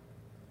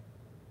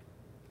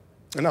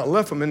 And I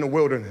left him in the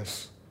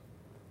wilderness.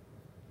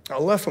 I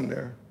left him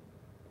there.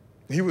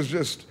 He was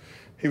just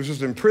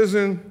in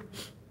prison.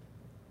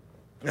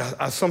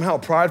 I somehow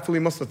pridefully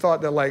must have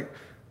thought that, like,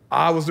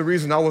 I was the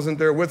reason I wasn't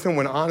there with him,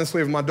 when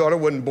honestly, if my daughter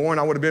wasn't born,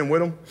 I would have been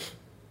with him.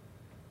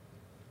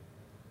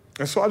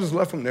 And so I just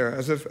left him there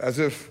as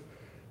if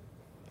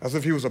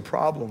he was a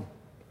problem.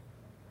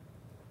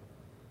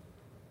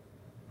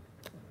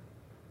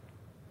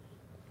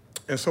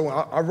 And so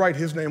I write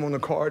his name on the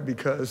card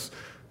because,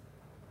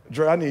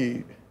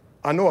 Dre,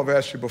 I know I've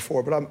asked you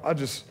before, but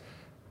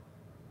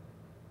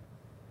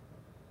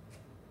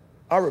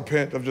I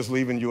repent of just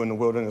leaving you in the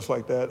wilderness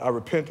like that. I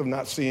repent of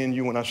not seeing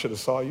you when I should have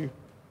saw you.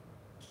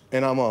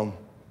 And I'm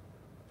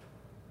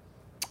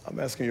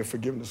asking your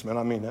forgiveness, man.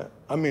 I mean that.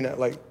 I mean that,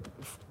 like,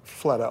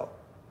 flat out.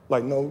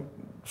 Like, no,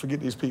 forget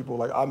these people.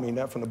 Like, I mean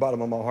that from the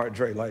bottom of my heart,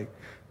 Dre. Like,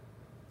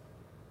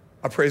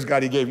 I praise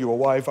God he gave you a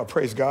wife. I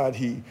praise God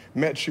he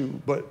met you,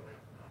 but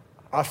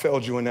I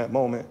failed you in that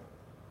moment.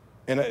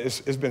 And it's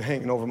been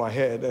hanging over my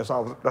head. That's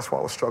why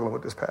I was struggling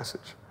with this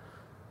passage.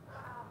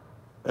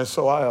 And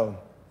so I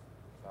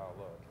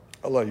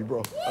love you,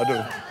 bro. I do.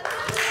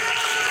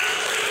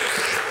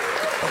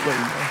 I love you,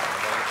 man.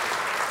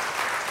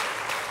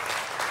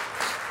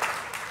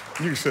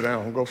 You can sit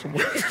down and go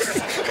somewhere.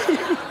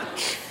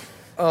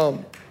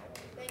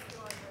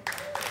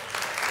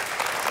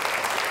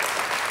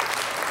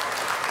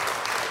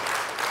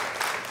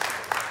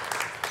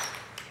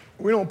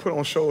 We don't put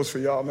on shows for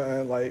y'all,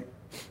 man. Like,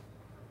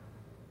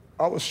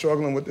 I was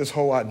struggling with this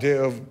whole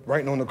idea of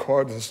writing on the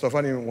cards and stuff.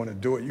 I didn't even want to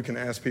do it. You can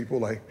ask people,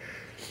 like,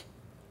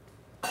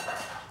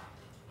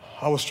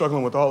 I was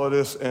struggling with all of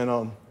this,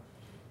 and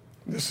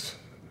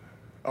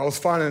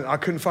I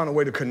couldn't find a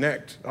way to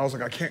connect. I was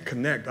like, I can't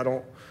connect. I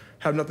don't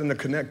have nothing to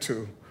connect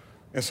to.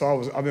 And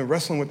so I've been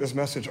wrestling with this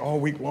message all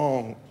week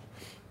long.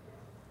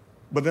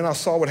 But then I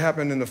saw what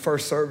happened in the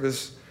first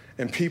service,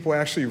 and people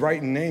actually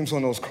writing names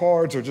on those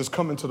cards or just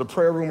coming to the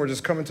prayer room or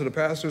just coming to the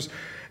pastors.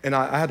 And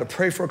I had to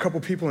pray for a couple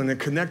people, and they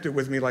connected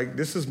with me like,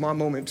 this is my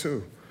moment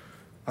too.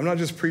 I'm not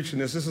just preaching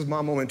this is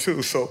my moment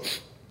too. So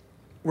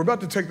we're about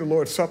to take the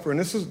Lord's Supper, and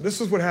this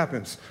is what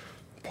happens.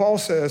 Paul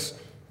says,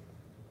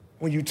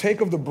 when you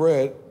take of the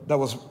bread that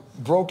was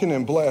broken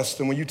and blessed,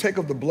 and when you take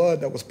of the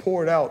blood that was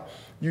poured out,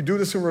 you do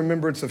this in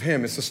remembrance of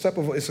him. It's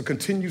a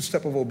continued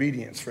step of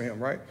obedience for him,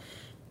 right?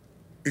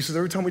 He says,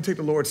 every time we take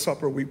the Lord's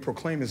Supper, we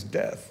proclaim his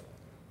death.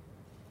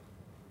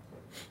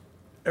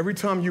 Every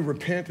time you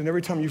repent and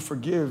every time you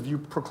forgive, you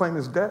proclaim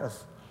his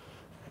death.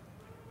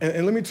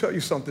 And let me tell you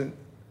something.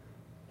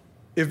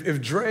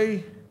 If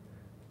Dre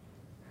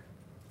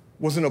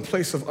was in a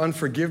place of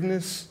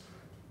unforgiveness,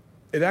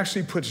 it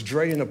actually puts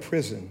Dre in a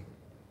prison.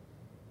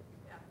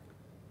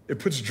 It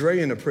puts Dre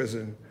in a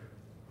prison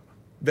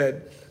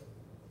that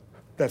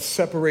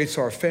separates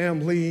our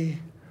family,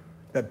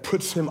 that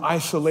puts him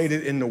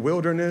isolated in the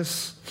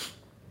wilderness.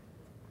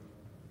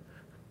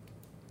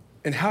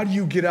 And how do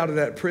you get out of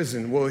that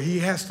prison? Well, he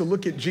has to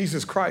look at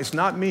Jesus Christ,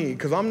 not me,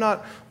 because I'm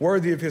not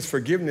worthy of his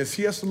forgiveness.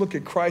 He has to look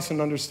at Christ and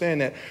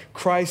understand that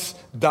Christ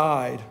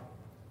died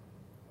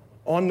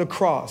on the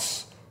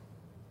cross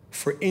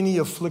for any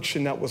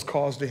affliction that was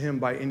caused to him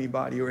by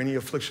anybody or any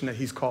affliction that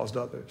he's caused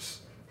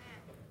others.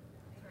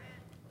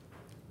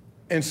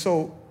 And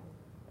so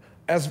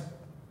as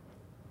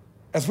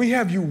we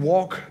have you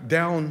walk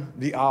down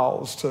the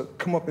aisles to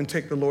come up and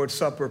take the Lord's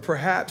Supper,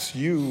 perhaps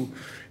you,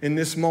 in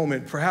this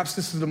moment, perhaps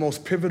this is the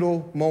most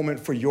pivotal moment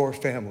for your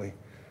family.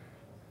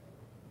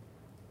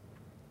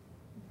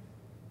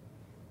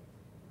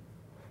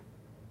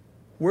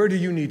 Where do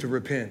you need to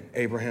repent,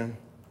 Abraham?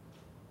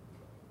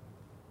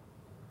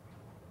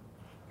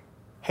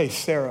 Hey,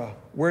 Sarah,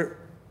 where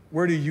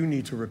do you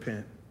need to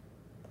repent?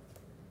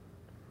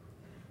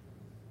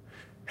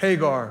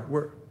 Hagar,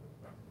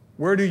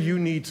 where do you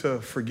need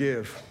to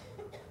forgive?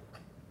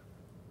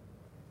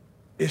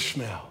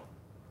 Ishmael,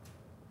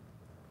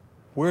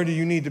 where do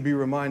you need to be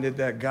reminded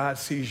that God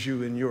sees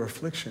you in your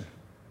affliction?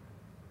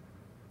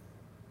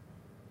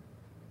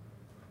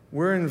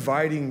 We're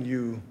inviting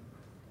you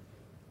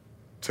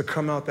to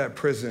come out that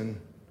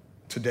prison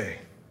today.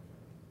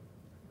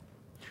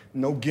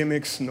 No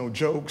gimmicks, no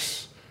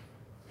jokes,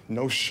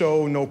 no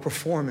show, no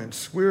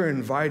performance. We're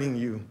inviting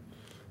you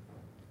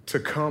to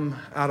come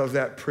out of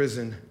that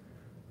prison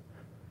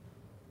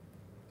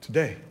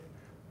today.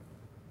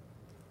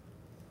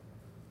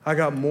 I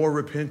got more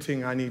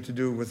repenting I need to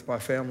do with my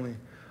family.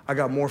 I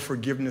got more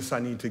forgiveness I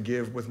need to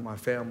give with my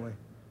family.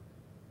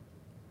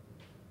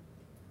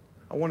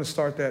 I want to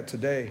start that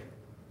today.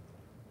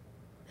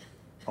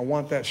 I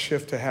want that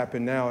shift to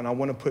happen now, and I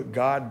want to put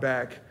God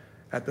back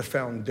at the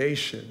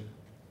foundation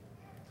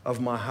of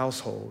my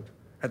household,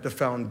 at the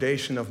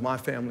foundation of my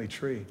family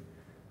tree.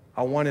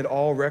 I want it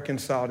all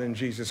reconciled in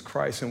Jesus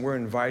Christ, and we're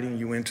inviting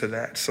you into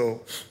that.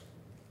 So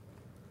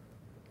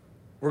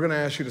we're going to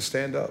ask you to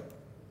stand up.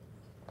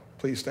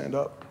 Please stand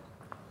up.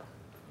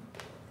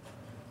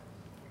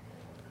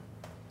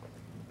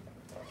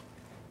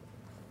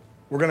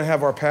 We're going to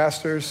have our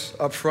pastors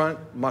up front.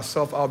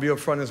 Myself, I'll be up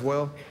front as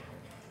well.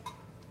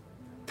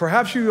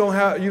 Perhaps you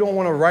don't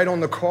want to write on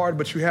the card,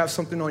 but you have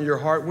something on your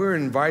heart. We're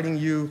inviting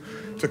you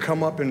to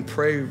come up and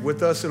pray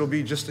with us. It'll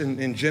be just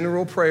in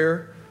general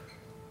prayer.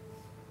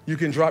 You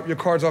can drop your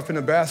cards off in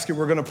the basket.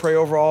 We're going to pray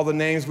over all the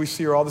names we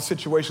see or all the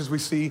situations we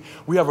see.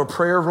 We have a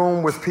prayer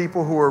room with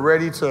people who are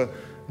ready to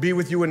be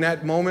with you in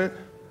that moment.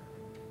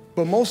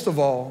 But most of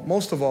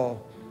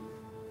all,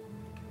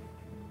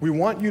 we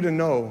want you to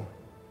know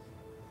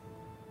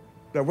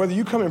that whether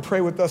you come and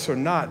pray with us or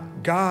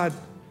not, God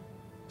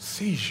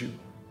sees you.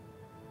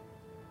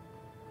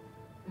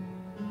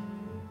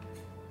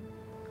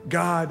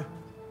 God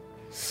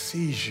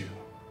sees you.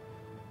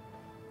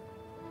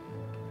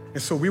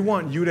 And so we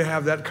want you to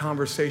have that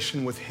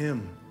conversation with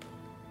him.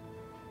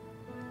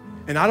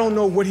 And I don't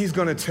know what he's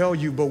going to tell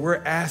you, but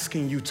we're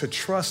asking you to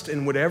trust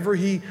in whatever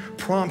he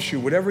prompts you,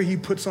 whatever he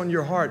puts on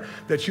your heart,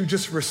 that you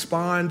just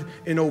respond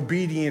in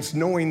obedience,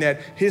 knowing that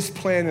his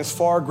plan is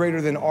far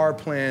greater than our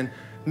plan,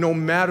 no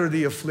matter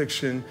the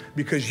affliction,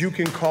 because you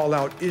can call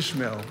out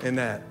Ishmael in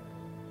that.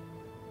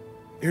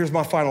 Here's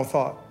my final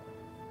thought.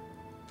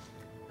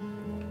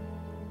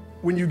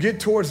 When you get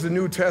towards the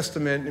New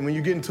Testament and when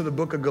you get into the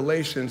book of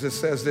Galatians, it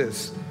says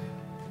this.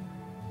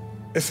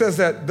 It says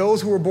that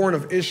those who were born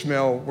of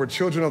Ishmael were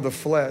children of the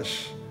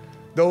flesh.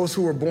 Those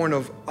who were born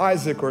of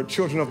Isaac are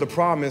children of the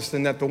promise,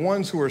 and that the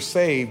ones who are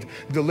saved,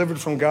 delivered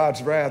from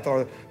God's wrath,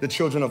 are the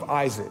children of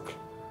Isaac,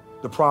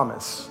 the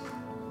promise.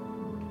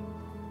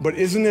 But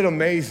isn't it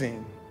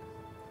amazing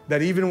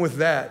that even with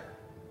that,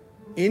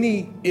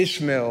 any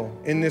Ishmael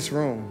in this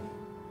room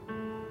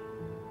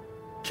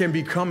can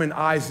become an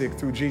Isaac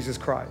through Jesus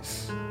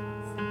Christ?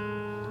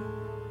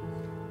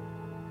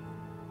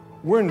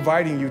 We're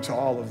inviting you to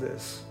all of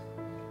this.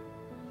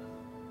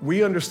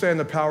 We understand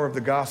the power of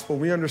the gospel.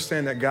 We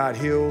understand that God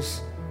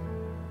heals.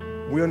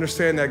 We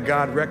understand that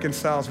God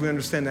reconciles. We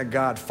understand that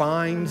God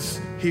finds,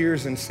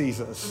 hears, and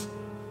sees us.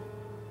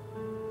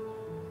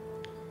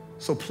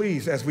 So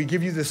please, as we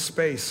give you this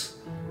space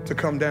to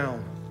come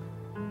down,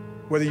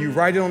 whether you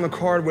write it on the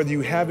card, whether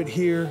you have it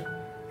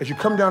here, as you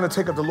come down to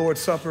take up the Lord's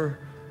Supper,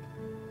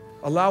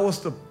 allow us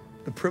the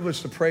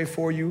privilege to pray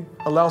for you.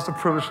 Allow us the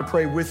privilege to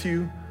pray with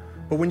you.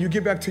 But when you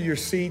get back to your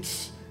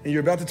seats and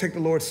you're about to take the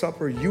Lord's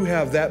Supper, you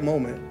have that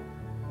moment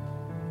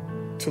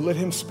to let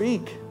him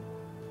speak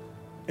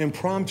and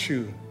prompt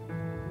you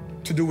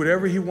to do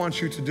whatever he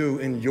wants you to do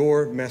in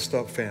your messed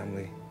up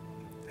family.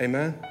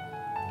 Amen?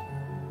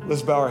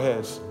 Let's bow our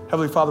heads.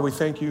 Heavenly Father, we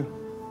thank you.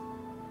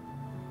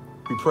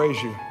 We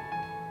praise you.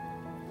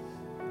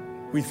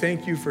 We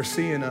thank you for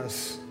seeing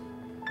us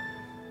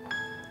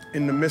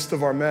in the midst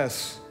of our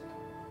mess.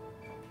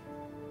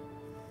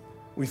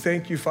 We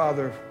thank you,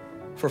 Father,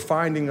 for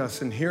finding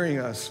us and hearing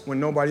us when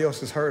nobody else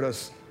has heard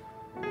us.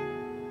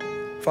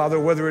 Father,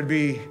 whether it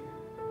be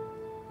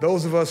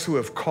those of us who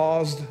have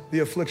caused the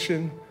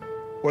affliction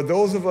or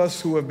those of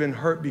us who have been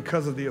hurt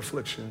because of the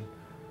affliction,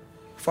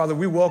 Father,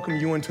 we welcome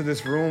you into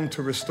this room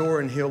to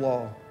restore and heal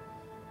all.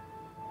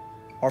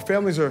 Our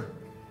families are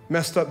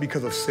messed up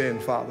because of sin,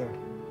 Father,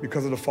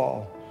 because of the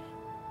fall.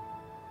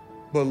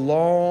 But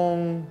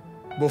long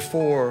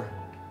before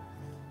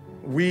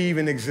we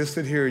even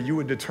existed here, you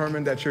would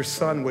determine that your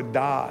son would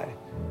die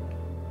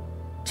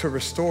to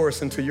restore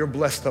us into your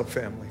blessed up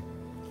family.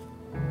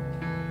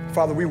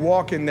 Father, we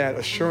walk in that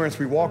assurance,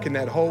 we walk in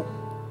that hope.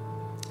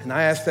 And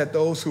I ask that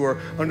those who are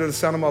under the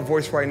sound of my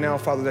voice right now,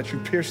 Father, that you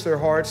pierce their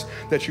hearts,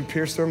 that you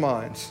pierce their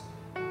minds,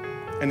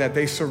 and that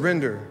they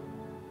surrender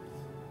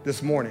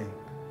this morning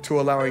to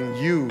allowing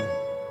you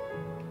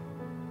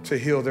to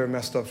heal their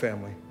messed up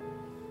family.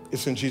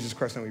 It's in Jesus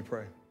Christ's name we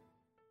pray.